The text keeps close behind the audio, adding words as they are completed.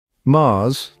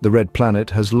Mars, the red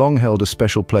planet, has long held a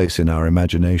special place in our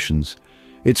imaginations.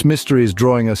 Its mysteries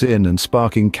drawing us in and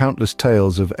sparking countless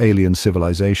tales of alien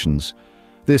civilizations.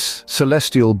 This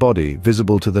celestial body,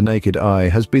 visible to the naked eye,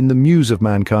 has been the muse of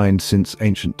mankind since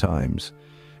ancient times.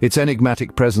 Its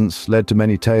enigmatic presence led to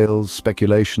many tales,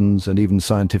 speculations, and even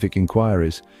scientific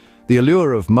inquiries. The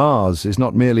allure of Mars is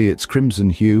not merely its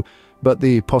crimson hue, but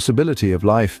the possibility of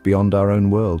life beyond our own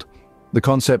world. The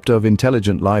concept of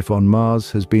intelligent life on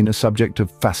Mars has been a subject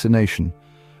of fascination,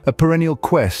 a perennial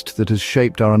quest that has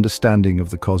shaped our understanding of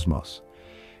the cosmos.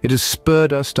 It has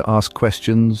spurred us to ask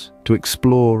questions, to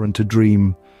explore and to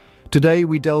dream. Today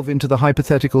we delve into the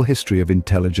hypothetical history of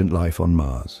intelligent life on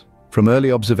Mars. From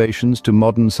early observations to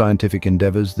modern scientific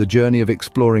endeavors, the journey of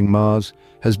exploring Mars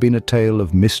has been a tale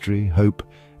of mystery, hope,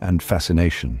 and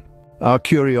fascination. Our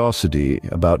curiosity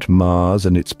about Mars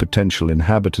and its potential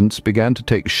inhabitants began to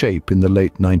take shape in the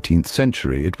late 19th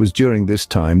century. It was during this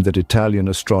time that Italian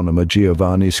astronomer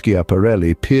Giovanni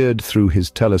Schiaparelli peered through his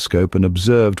telescope and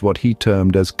observed what he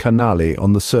termed as canali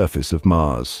on the surface of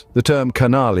Mars. The term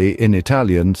canali in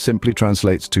Italian simply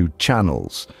translates to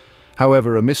channels.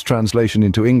 However, a mistranslation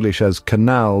into English as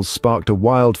canals sparked a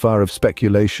wildfire of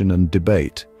speculation and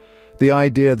debate. The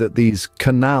idea that these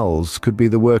canals could be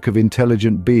the work of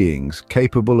intelligent beings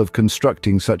capable of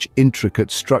constructing such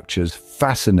intricate structures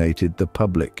fascinated the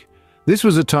public. This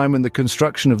was a time when the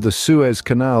construction of the Suez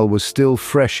Canal was still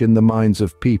fresh in the minds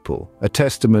of people, a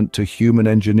testament to human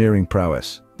engineering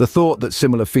prowess. The thought that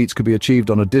similar feats could be achieved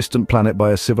on a distant planet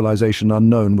by a civilization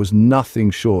unknown was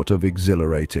nothing short of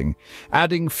exhilarating.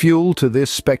 Adding fuel to this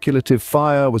speculative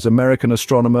fire was American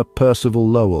astronomer Percival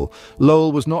Lowell.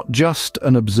 Lowell was not just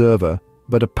an observer,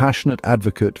 but a passionate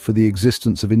advocate for the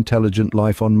existence of intelligent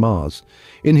life on Mars.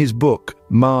 In his book,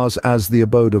 Mars as the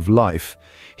Abode of Life,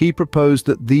 he proposed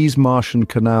that these Martian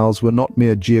canals were not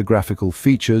mere geographical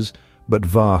features, but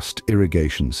vast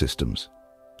irrigation systems.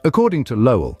 According to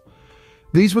Lowell,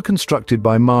 these were constructed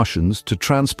by Martians to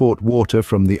transport water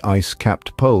from the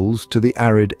ice-capped poles to the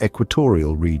arid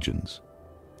equatorial regions.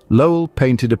 Lowell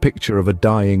painted a picture of a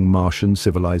dying Martian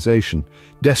civilization,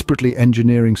 desperately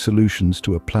engineering solutions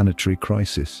to a planetary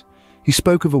crisis. He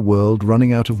spoke of a world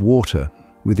running out of water,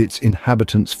 with its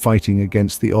inhabitants fighting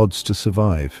against the odds to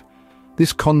survive.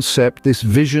 This concept, this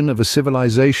vision of a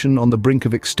civilization on the brink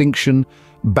of extinction,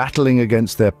 battling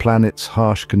against their planet's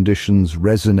harsh conditions,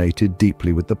 resonated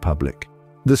deeply with the public.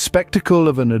 The spectacle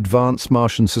of an advanced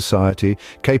Martian society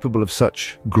capable of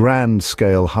such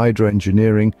grand-scale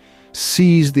hydroengineering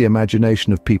seized the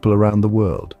imagination of people around the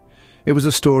world. It was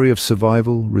a story of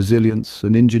survival, resilience,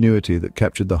 and ingenuity that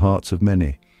captured the hearts of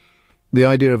many. The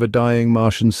idea of a dying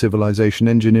Martian civilization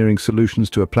engineering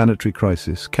solutions to a planetary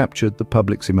crisis captured the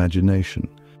public's imagination.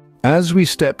 As we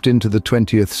stepped into the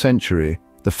 20th century,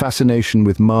 the fascination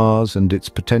with Mars and its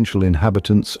potential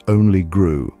inhabitants only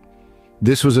grew.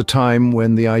 This was a time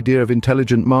when the idea of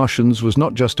intelligent Martians was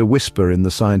not just a whisper in the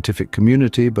scientific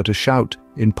community, but a shout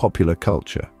in popular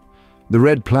culture. The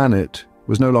red planet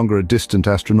was no longer a distant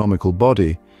astronomical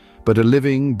body, but a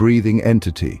living, breathing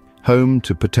entity, home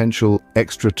to potential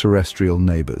extraterrestrial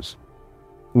neighbors.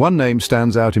 One name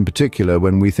stands out in particular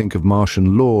when we think of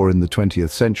Martian lore in the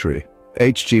 20th century.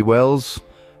 H.G. Wells,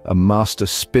 a master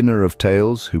spinner of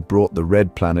tales who brought the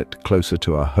red planet closer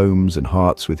to our homes and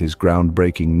hearts with his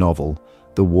groundbreaking novel,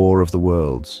 The War of the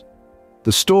Worlds.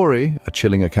 The story, a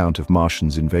chilling account of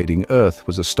Martians invading Earth,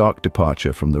 was a stark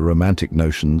departure from the romantic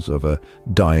notions of a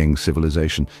dying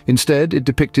civilization. Instead, it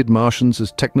depicted Martians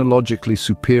as technologically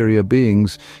superior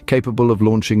beings capable of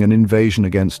launching an invasion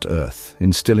against Earth,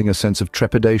 instilling a sense of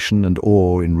trepidation and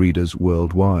awe in readers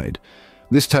worldwide.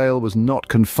 This tale was not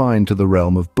confined to the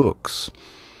realm of books.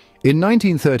 In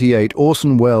 1938,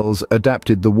 Orson Welles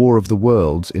adapted The War of the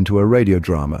Worlds into a radio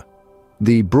drama.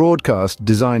 The broadcast,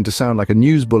 designed to sound like a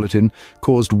news bulletin,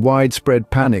 caused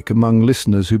widespread panic among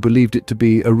listeners who believed it to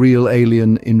be a real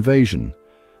alien invasion.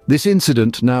 This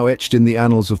incident, now etched in the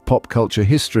annals of pop culture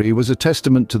history, was a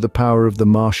testament to the power of the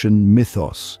Martian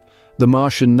mythos. The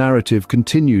Martian narrative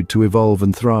continued to evolve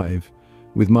and thrive,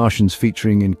 with Martians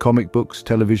featuring in comic books,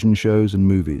 television shows, and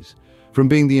movies. From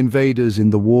being the invaders in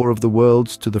The War of the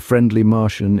Worlds to the friendly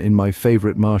Martian in My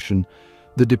Favorite Martian,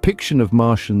 the depiction of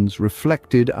Martians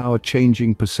reflected our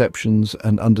changing perceptions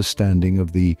and understanding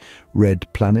of the red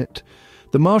planet.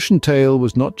 The Martian tale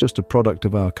was not just a product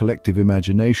of our collective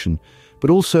imagination, but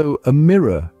also a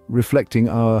mirror reflecting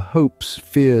our hopes,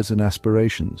 fears, and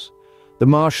aspirations. The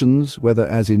Martians, whether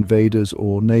as invaders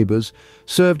or neighbors,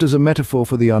 served as a metaphor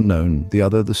for the unknown, the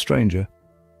other the stranger.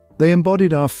 They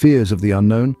embodied our fears of the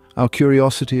unknown, our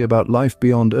curiosity about life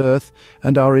beyond Earth,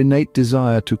 and our innate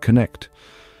desire to connect.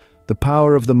 The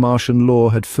power of the Martian law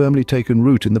had firmly taken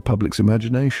root in the public's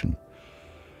imagination.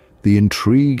 The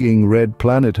intriguing red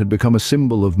planet had become a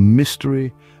symbol of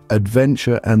mystery,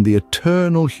 adventure, and the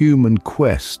eternal human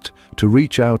quest to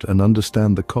reach out and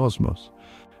understand the cosmos.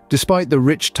 Despite the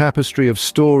rich tapestry of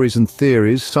stories and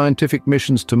theories, scientific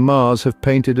missions to Mars have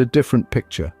painted a different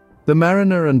picture. The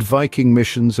Mariner and Viking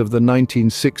missions of the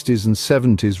 1960s and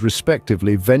 70s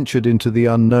respectively ventured into the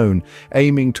unknown,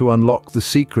 aiming to unlock the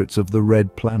secrets of the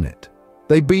red planet.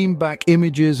 They beamed back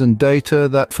images and data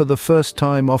that for the first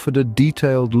time offered a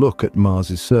detailed look at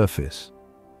Mars's surface.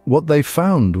 What they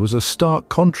found was a stark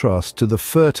contrast to the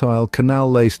fertile,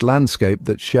 canal-laced landscape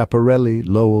that Schiaparelli,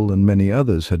 Lowell, and many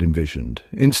others had envisioned.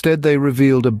 Instead, they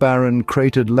revealed a barren,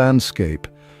 cratered landscape,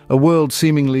 a world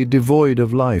seemingly devoid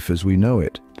of life as we know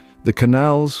it. The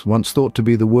canals, once thought to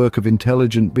be the work of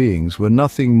intelligent beings, were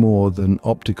nothing more than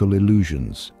optical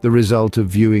illusions, the result of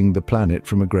viewing the planet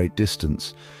from a great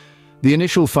distance. The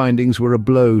initial findings were a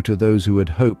blow to those who had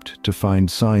hoped to find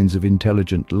signs of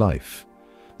intelligent life.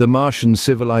 The Martian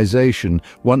civilization,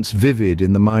 once vivid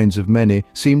in the minds of many,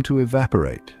 seemed to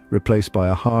evaporate, replaced by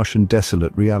a harsh and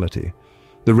desolate reality.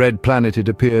 The red planet, it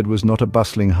appeared, was not a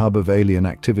bustling hub of alien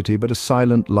activity, but a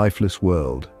silent, lifeless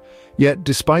world. Yet,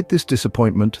 despite this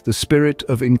disappointment, the spirit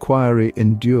of inquiry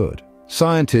endured.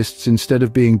 Scientists, instead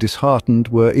of being disheartened,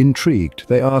 were intrigued.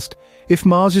 They asked, if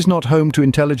Mars is not home to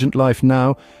intelligent life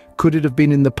now, could it have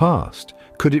been in the past?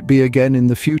 Could it be again in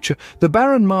the future? The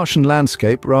barren Martian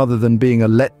landscape, rather than being a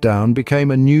letdown, became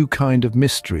a new kind of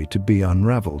mystery to be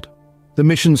unraveled. The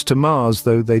missions to Mars,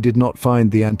 though they did not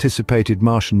find the anticipated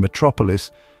Martian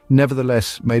metropolis,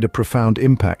 nevertheless made a profound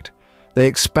impact. They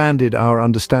expanded our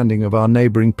understanding of our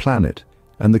neighboring planet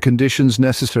and the conditions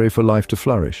necessary for life to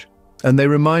flourish. And they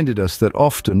reminded us that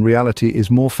often reality is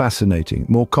more fascinating,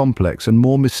 more complex, and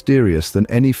more mysterious than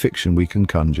any fiction we can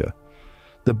conjure.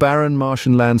 The barren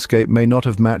Martian landscape may not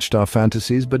have matched our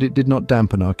fantasies, but it did not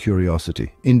dampen our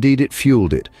curiosity. Indeed, it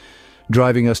fueled it,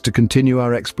 driving us to continue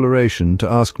our exploration, to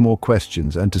ask more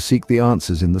questions, and to seek the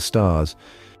answers in the stars.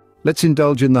 Let's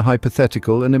indulge in the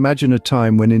hypothetical and imagine a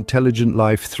time when intelligent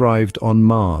life thrived on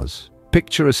Mars.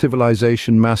 Picture a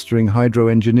civilization mastering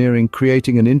hydroengineering,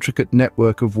 creating an intricate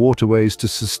network of waterways to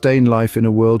sustain life in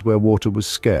a world where water was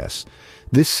scarce.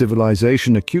 This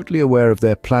civilization, acutely aware of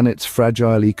their planet's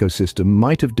fragile ecosystem,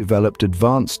 might have developed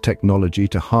advanced technology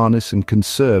to harness and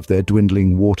conserve their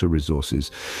dwindling water resources.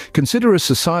 Consider a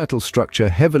societal structure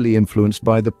heavily influenced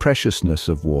by the preciousness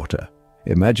of water.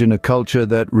 Imagine a culture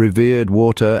that revered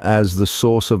water as the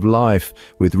source of life,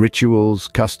 with rituals,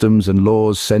 customs, and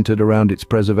laws centered around its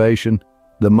preservation.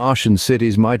 The Martian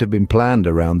cities might have been planned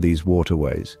around these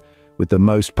waterways, with the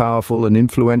most powerful and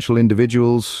influential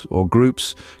individuals or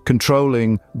groups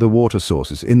controlling the water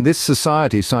sources. In this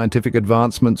society, scientific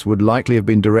advancements would likely have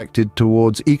been directed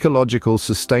towards ecological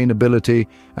sustainability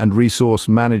and resource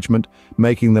management,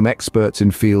 making them experts in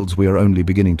fields we are only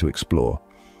beginning to explore.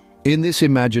 In this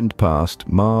imagined past,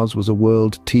 Mars was a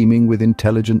world teeming with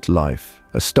intelligent life,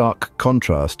 a stark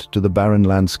contrast to the barren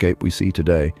landscape we see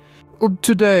today.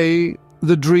 Today,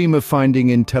 the dream of finding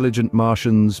intelligent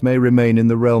Martians may remain in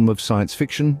the realm of science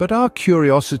fiction, but our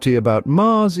curiosity about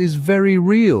Mars is very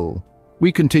real.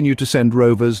 We continue to send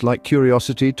rovers like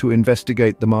Curiosity to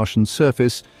investigate the Martian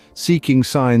surface, seeking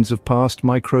signs of past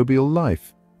microbial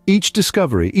life. Each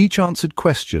discovery, each answered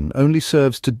question, only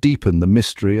serves to deepen the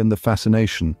mystery and the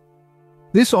fascination.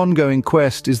 This ongoing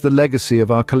quest is the legacy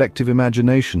of our collective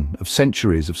imagination, of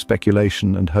centuries of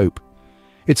speculation and hope.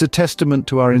 It's a testament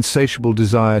to our insatiable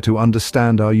desire to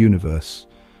understand our universe,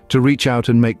 to reach out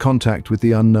and make contact with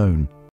the unknown.